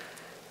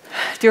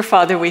 Dear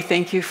Father, we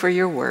thank you for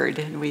your word,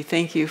 and we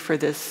thank you for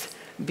this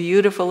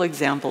beautiful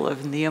example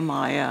of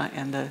Nehemiah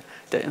and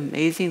the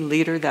amazing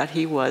leader that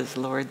he was,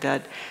 Lord,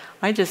 that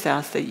I just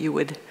ask that you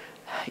would,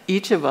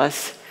 each of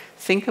us,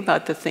 think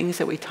about the things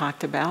that we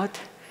talked about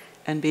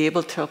and be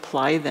able to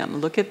apply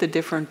them. Look at the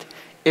different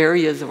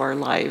areas of our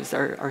lives,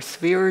 our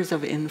spheres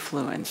of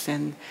influence,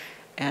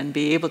 and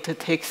be able to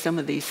take some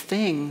of these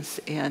things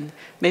and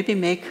maybe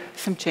make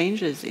some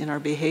changes in our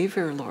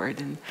behavior, Lord,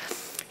 and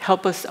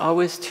help us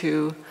always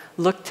to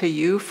look to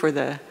you for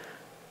the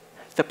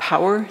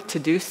power to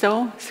do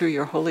so through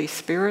your Holy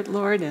Spirit,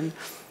 Lord. And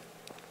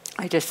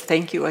I just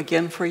thank you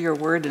again for your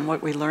word and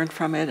what we learned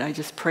from it. I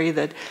just pray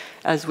that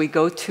as we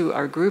go to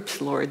our groups,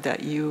 Lord,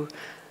 that you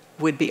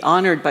would be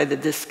honored by the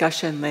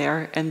discussion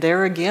there. And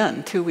there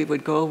again, too, we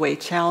would go away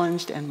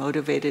challenged and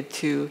motivated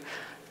to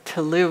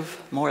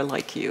live more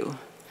like you.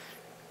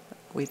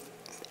 We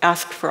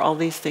ask for all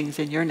these things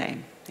in your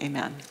name.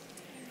 Amen.